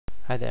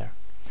Hi there,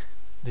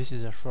 this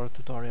is a short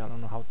tutorial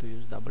on how to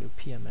use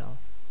WPML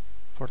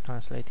for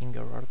translating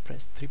your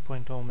WordPress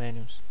 3.0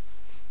 menus.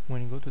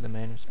 When you go to the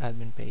menus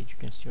admin page, you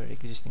can see your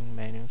existing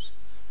menus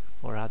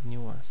or add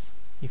new ones.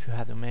 If you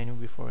had a menu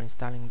before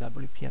installing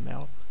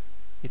WPML,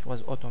 it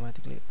was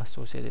automatically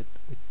associated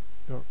with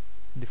your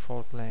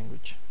default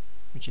language,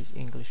 which is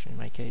English in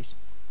my case.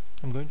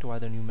 I'm going to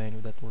add a new menu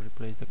that will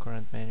replace the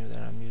current menu that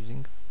I'm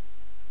using.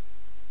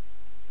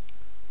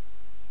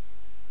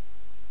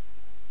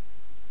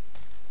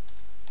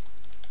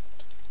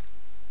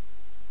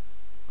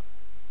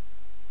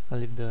 I'll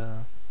leave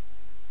the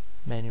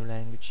menu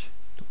language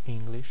to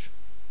English.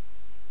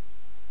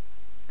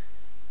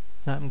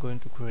 Now I'm going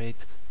to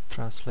create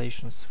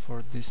translations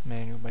for this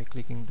menu by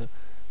clicking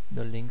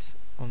the links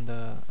on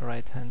the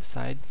right hand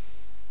side.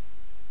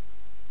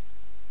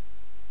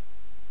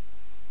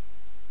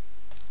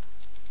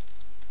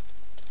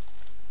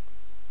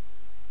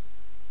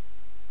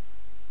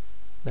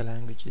 The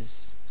language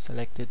is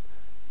selected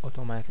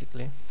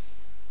automatically.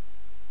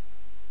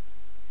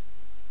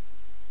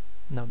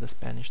 Now the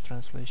Spanish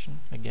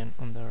translation, again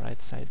on the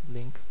right side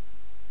link.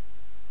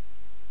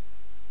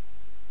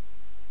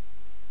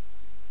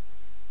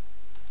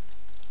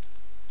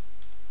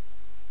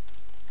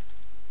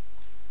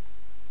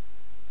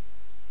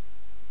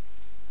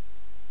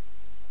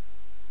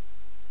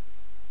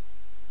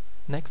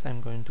 Next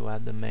I'm going to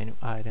add the menu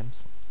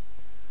items,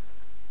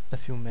 a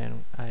few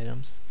menu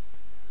items.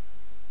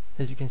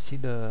 As you can see,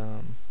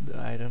 the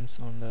items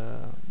on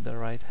the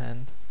right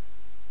hand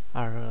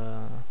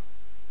are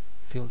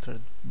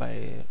filtered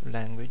by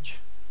language,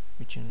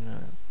 which in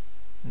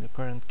the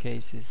current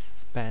case is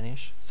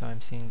Spanish, so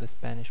I'm seeing the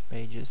Spanish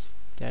pages,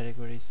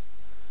 categories.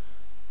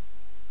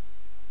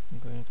 I'm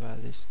going to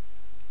add these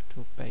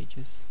 2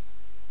 pages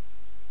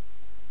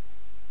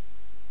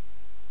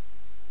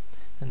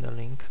and the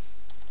link.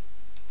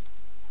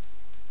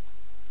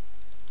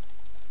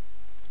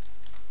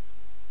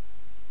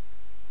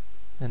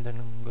 And then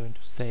I'm going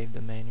to save the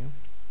menu.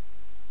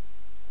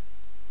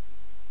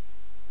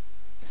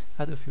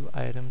 Add a few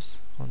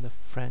items on the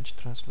French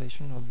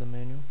translation of the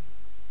menu.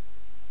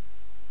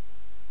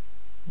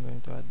 I'm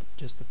going to add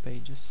just the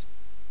pages.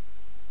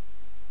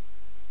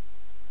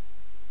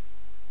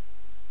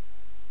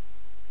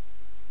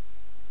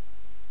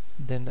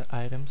 Then the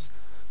items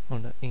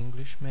on the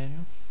English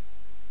menu.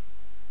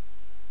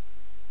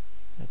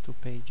 The 2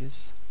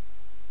 pages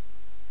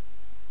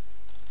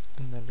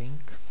and the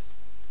link.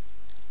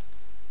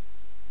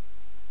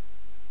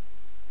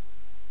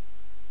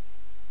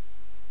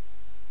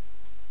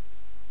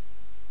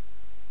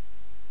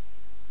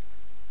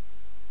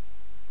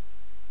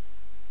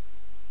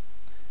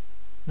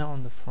 Now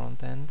on the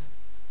front end,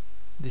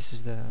 this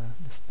is the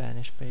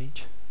Spanish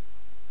page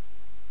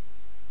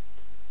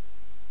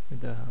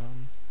with the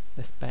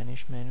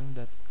Spanish menu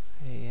that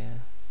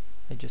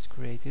I just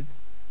created,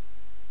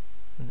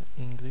 and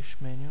the English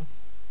menu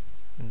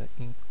and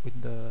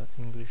with the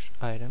English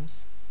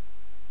items,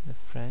 the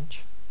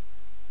French,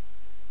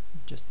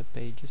 just the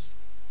pages,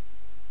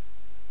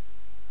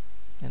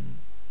 and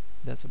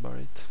that's about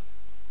it.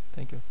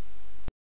 Thank you.